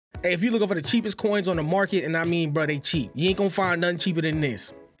Hey, if you're looking for the cheapest coins on the market, and I mean, bro, they cheap. You ain't gonna find nothing cheaper than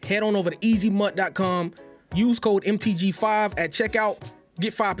this. Head on over to easymutt.com, use code MTG5 at checkout,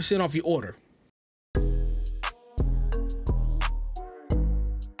 get 5% off your order.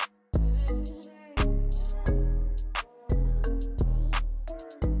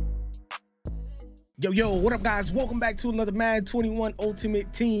 Yo, what up, guys? Welcome back to another Madden 21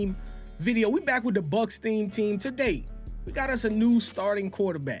 Ultimate Team video. We back with the Bucs team. Today, we got us a new starting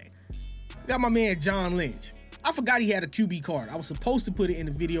quarterback. We got my man, John Lynch. I forgot he had a QB card. I was supposed to put it in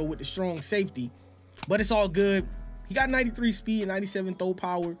the video with the strong safety, but it's all good. He got 93 speed, 97 throw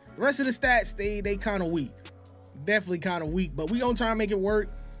power. The rest of the stats, they kind of weak. Definitely kind of weak, but we gonna try and make it work.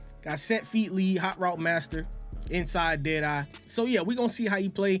 Got set feet lead, hot route master, inside dead eye. So yeah, we gonna see how he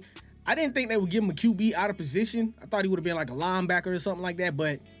play. I didn't think they would give him a QB out of position. I thought he would have been like a linebacker or something like that,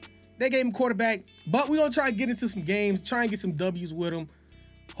 but they gave him quarterback. But we're going to try and get into some games, try and get some W's with him.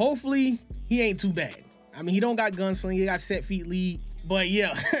 Hopefully, he ain't too bad. I mean, he don't got gunsling, he got set feet lead. But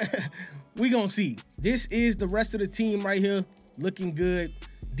yeah, we going to see. This is the rest of the team right here. Looking good.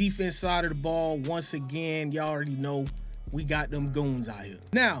 Defense side of the ball. Once again, y'all already know we got them goons out here.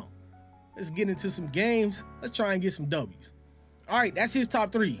 Now, let's get into some games. Let's try and get some W's. All right, that's his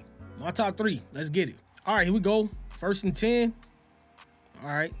top three. My top three. Let's get it. All right, here we go. 1st and 10. All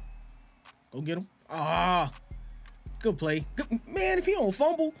right. Go get him. Ah, good play. Good. Man, if he don't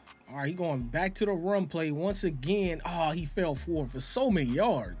fumble. All right, he going back to the run play once again. Oh, he fell forward for so many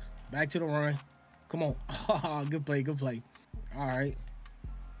yards. Back to the run. Come on. Ah, good play, good play. All right.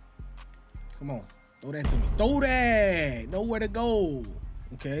 Come on. Throw that to me. Throw that. Nowhere to go.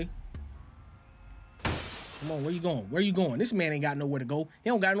 Okay. Come on, where you going? Where you going? This man ain't got nowhere to go. He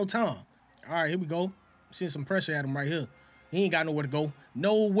don't got no time. All right, here we go. Send some pressure at him right here. He ain't got nowhere to go.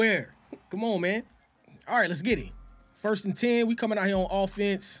 Nowhere. Come on, man. All right, let's get it. 1st and 10. We coming out here on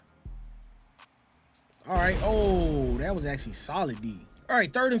offense. All right. Oh, that was actually solid, D. All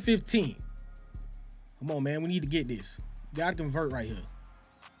right, 3rd and 15. Come on, man. We need to get this. Got to convert right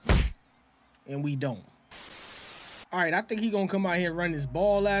here. And we don't. All right, I think he going to come out here and run this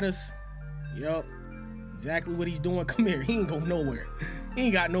ball at us. Yup. Exactly what he's doing. Come here. He ain't going nowhere. He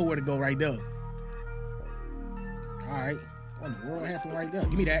ain't got nowhere to go right there. All right. What in the world happened right there?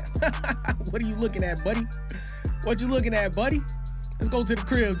 Give me that. What are you looking at, buddy? What you looking at, buddy? Let's go to the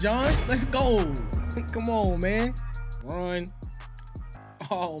crib, John. Let's go. Come on, man. Run.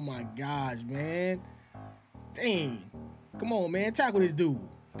 Oh, my gosh, man. Dang. Come on, man. Tackle this dude.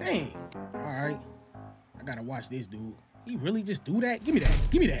 Dang. All right. I got to watch this dude. He really just do that? Give me that.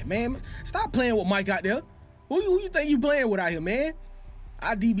 Give me that, man. Stop playing with Mike out there. Who you think you playing with out here, man?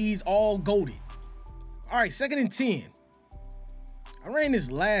 Our DB's all goated. All right, 2nd and 10. I ran this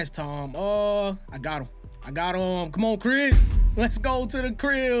last time. I got him. I got him. Come on, Chris. Let's go to the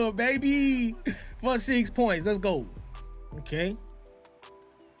crib, baby. For 6 points. Let's go. Okay.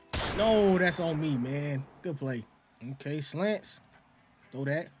 No, that's on me, man. Good play. Okay, slants. Throw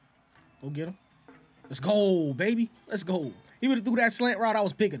that. Go get him. Let's go, baby. Let's go. He would have threw that slant route, I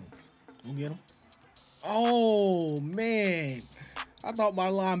was picking him. Go get him. Oh, man. I thought my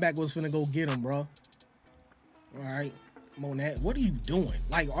linebacker was finna go get him, bro. All right. Come on, that. What are you doing?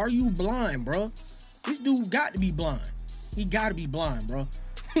 Like, are you blind, bro? This dude got to be blind. He got to be blind, bro.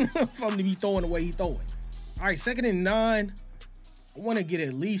 For him to be throwing the way he throwing. All right, 2nd and 9. I want to get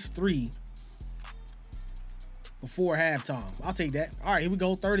at least 3 before halftime. I'll take that. All right, here we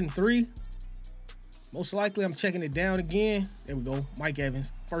go. 3rd and 3. Most likely, I'm checking it down again. There we go. Mike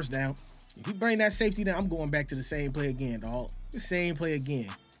Evans, 1st down. If you bring that safety down, I'm going back to the same play again, dog. The same play again.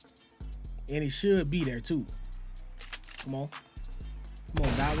 And it should be there, too. Come on. Come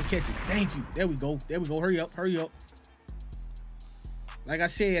on, dog. We'll catch it. Thank you. There we go. There we go. Hurry up. Hurry up. Like I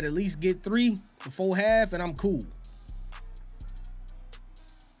said, at least get 3 before half, and I'm cool.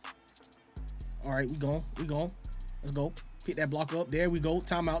 All right, we going. We going. Let's go. Pick that block up. There we go.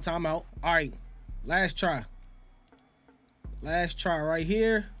 Timeout. Timeout. All right. Last try. Last try right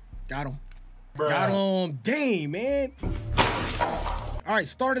here. Got him. Bruh. Got him. Dang, man. All right,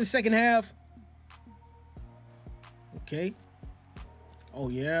 start of the 2nd half. Okay. Oh,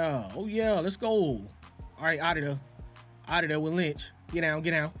 yeah. Oh, yeah. Let's go. All right, out of there. Out of there with Lynch. Get down.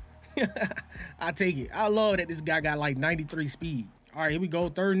 Get down. I take it. I love that this guy got like 93 speed. All right, here we go.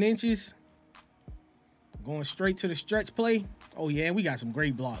 3rd and inches. Going straight to the stretch play. Oh, yeah. We got some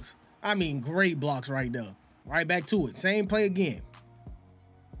great blocks. I mean, great blocks right there. Right back to it. Same play again.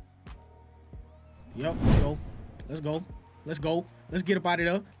 Yep, let's go. Let's go. Let's go. Let's get up out of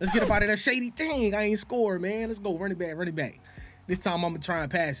there. Let's get up out of there. Shady. Dang, I ain't scored, man. Let's go. Run it back. Run it back. This time I'm going to try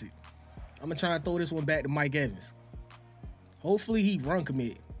and pass it. I'm going to try and throw this one back to Mike Evans. Hopefully he run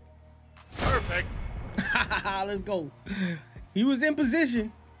commit. Let's go. He was in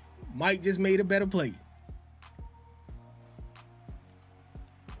position. Mike just made a better play.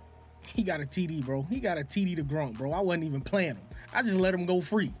 He got a TD, bro. He got a TD to Grunt, bro. I wasn't even playing him. I just let him go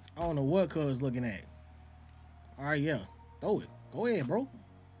free. I don't know what Cuz looking at. All right, yeah. Throw it. Go ahead, bro.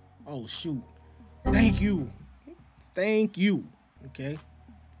 Oh, shoot. Thank you. Thank you. Okay.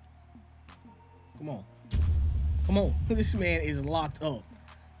 Come on. Come on. This man is locked up.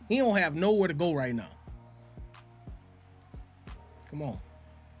 He don't have nowhere to go right now. Come on.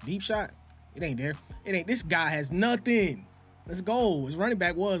 Deep shot. It ain't there. It ain't. This guy has nothing. Let's go. His running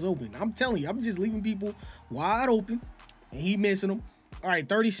back was open. I'm telling you, I'm just leaving people wide open, and he missing them. All right,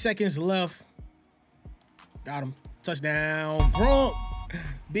 30 seconds left. Got him. Touchdown. Gronk.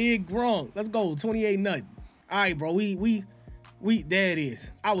 Big Gronk. Let's go. 28-0. All right, bro. We there it is.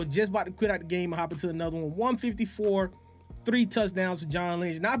 I was just about to quit out the game and hop into another one. 154, 3 touchdowns for John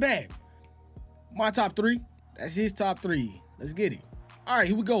Lynch. Not bad. My top 3. That's his top 3. Let's get it. All right,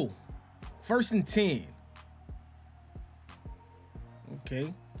 here we go. 1st and 10.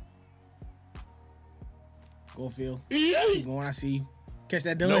 Okay. Go, Phil. Keep going. I see you. Catch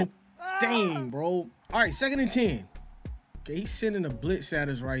that, Dylan. Nope. Dang, bro. All right, 2nd and 10. Okay, he's sending a blitz at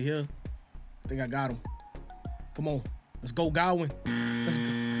us right here. I think I got him. Come on. Let's go, Godwin. Let's go.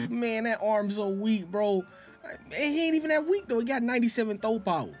 Man, that arm's so weak, bro. Man, he ain't even that weak, though. He got 97 throw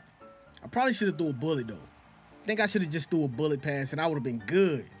power. I probably should have threw a bullet, though. I think I should have just threw a bullet pass, and I would have been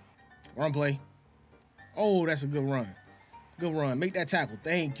good. Run play. Oh, that's a good run. Good run. Make that tackle.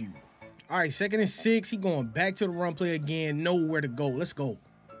 Thank you. All right, 2nd and 6. He going back to the run play again. Nowhere to go. Let's go.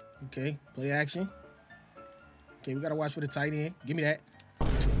 Okay, play action. Okay, we got to watch for the tight end. Give me that.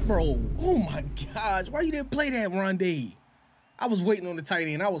 Bro, oh my gosh. Why you didn't play that Rondé? I was waiting on the tight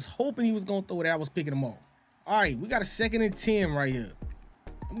end. I was hoping he was going to throw it. I was picking him off. All right, we got a 2nd and 10 right here.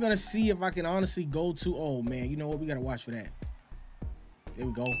 I'm going to see if I can honestly go to, oh, man, you know what? We got to watch for that. There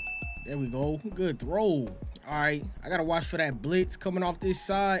we go. There we go. Good throw. All right, I got to watch for that blitz coming off this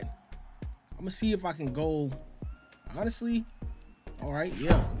side. I'm going to see if I can go, honestly. All right,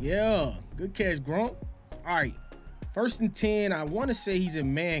 yeah. Good catch, Gronk. All right, 1st and 10. I want to say he's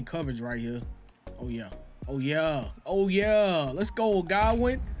in man coverage right here. Oh, yeah. Let's go,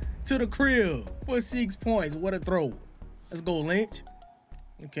 Godwin. To the crib for 6 points. What a throw. Let's go, Lynch.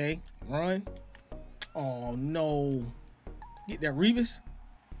 Okay, run. Oh, no. Get that, Revis.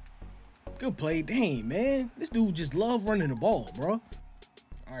 Good play. Dang, man. This dude just love running the ball, bro. All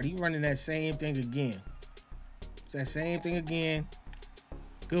right, he running that same thing again. It's that same thing again.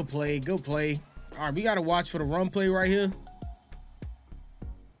 Good play, good play. All right, we got to watch for the run play right here.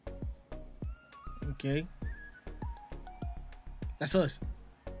 Okay. That's us.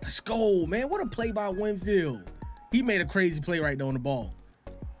 Let's go, man. What a play by Winfield. He made a crazy play right there on the ball.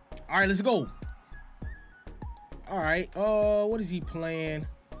 All right, let's go. All right. What is he playing?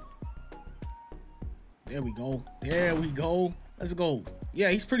 There we go. There we go. Let's go. Yeah,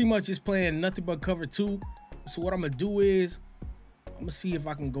 he's pretty much just playing nothing but cover 2. So what I'm going to do is I'm going to see if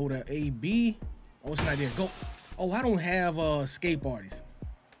I can go to AB. Oh, it's not there. Go. Oh, I don't have escape artists.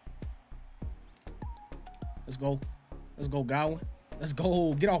 Let's go. Let's go, Godwin. Let's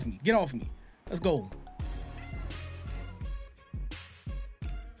go. Get off me. Get off me. Let's go.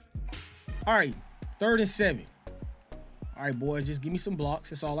 All right. 3rd and 7. All right, boys. Just give me some blocks.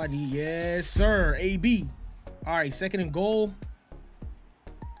 That's all I need. Yes, sir. AB. All right. 2nd and goal.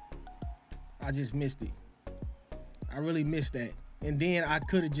 I just missed it. I really missed that. And then I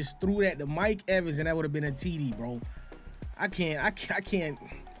could have just threw that to Mike Evans, and that would have been a TD, bro. I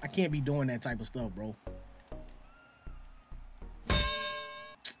can't be doing that type of stuff, bro.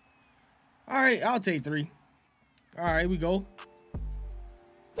 All right, I'll take 3. All right, here we go.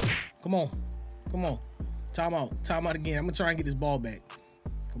 Come on. Come on. Time out. Time out again. I'm going to try and get this ball back.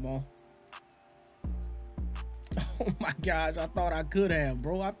 Come on. Oh, my gosh. I thought I could have,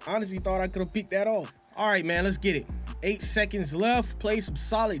 bro. I honestly thought I could have picked that off. All right, man. Let's get it. 8 seconds left. Play some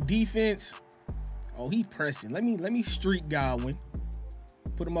solid defense. Oh, he pressing. Let me streak Godwin.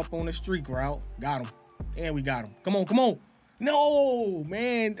 Put him up on the streak route. Got him. And we got him. Come on, come on. No,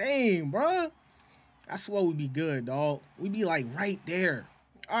 man. Dang, bro. I swear we'd be good, dog. We'd be like right there.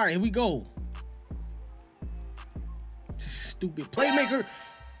 All right, here we go. Stupid playmaker.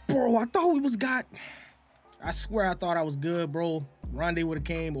 Bro, I thought we was got. I swear I thought I was good, bro. Rondé would have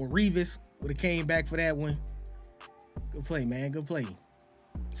came, or Revis would have came back for that one. Good play, man. Good play.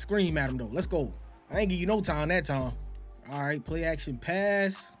 Scream at him, though. Let's go. I ain't give you no time that time. All right, play action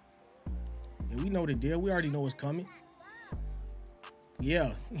pass. Yeah, we know the deal. We already know what's coming.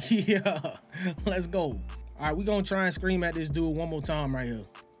 Yeah. Yeah. Let's go. All right, we're going to try and scream at this dude one more time right here.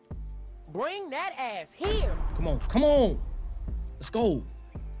 Bring that ass here. Come on, come on. Let's go.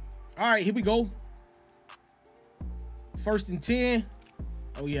 All right, here we go. 1st and 10.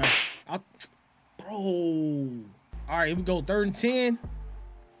 Oh, yeah. Bro. All right, here we go. 3rd and 10.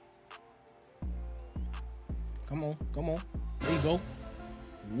 Come on, come on. There you go.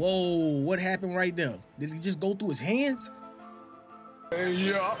 Whoa, what happened right there? Did he just go through his hands?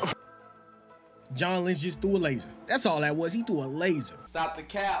 Yeah. John Lynch just threw a laser. That's all that was. He threw a laser. Stop the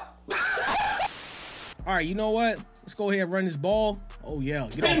cap. All right, you know what? Let's go ahead and run this ball. Oh, yeah.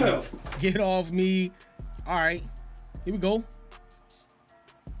 Get off me. Get off me. All right. Here we go.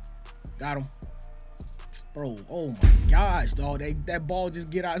 Got him. Bro, oh my gosh, dog. That ball just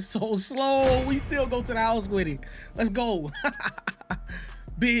get out so slow. We still go to the house with it. Let's go.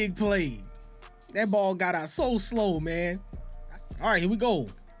 Big play. That ball got out so slow, man. All right, here we go.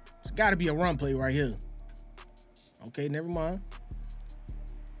 It's got to be a run play right here. Okay, never mind.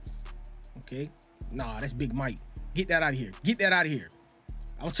 Okay. Nah, that's Big Mike. Get that out of here. Get that out of here.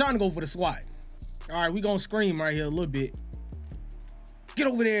 I was trying to go for the swat. All right, we gonna scream right here a little bit. Get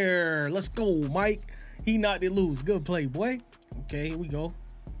over there. Let's go, Mike. He knocked it loose. Good play, boy. Okay, here we go.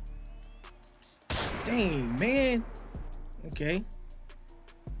 Dang, man. Okay.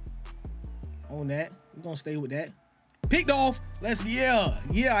 On that. We're gonna stay with that. Picked off. Yeah,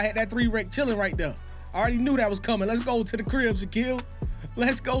 I had that 3-rec chilling right there. I already knew that was coming. Let's go to the crib, Shaquille.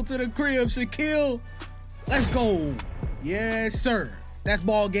 Let's go to the crib, Shaquille. Let's go. Yes, sir. That's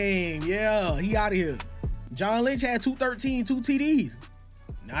ball game. Yeah, he out of here. John Lynch had 213, 2 TDs.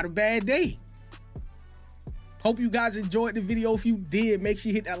 Not a bad day. Hope you guys enjoyed the video. If you did, make sure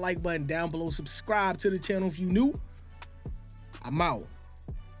you hit that like button down below. Subscribe to the channel if you new. I'm out.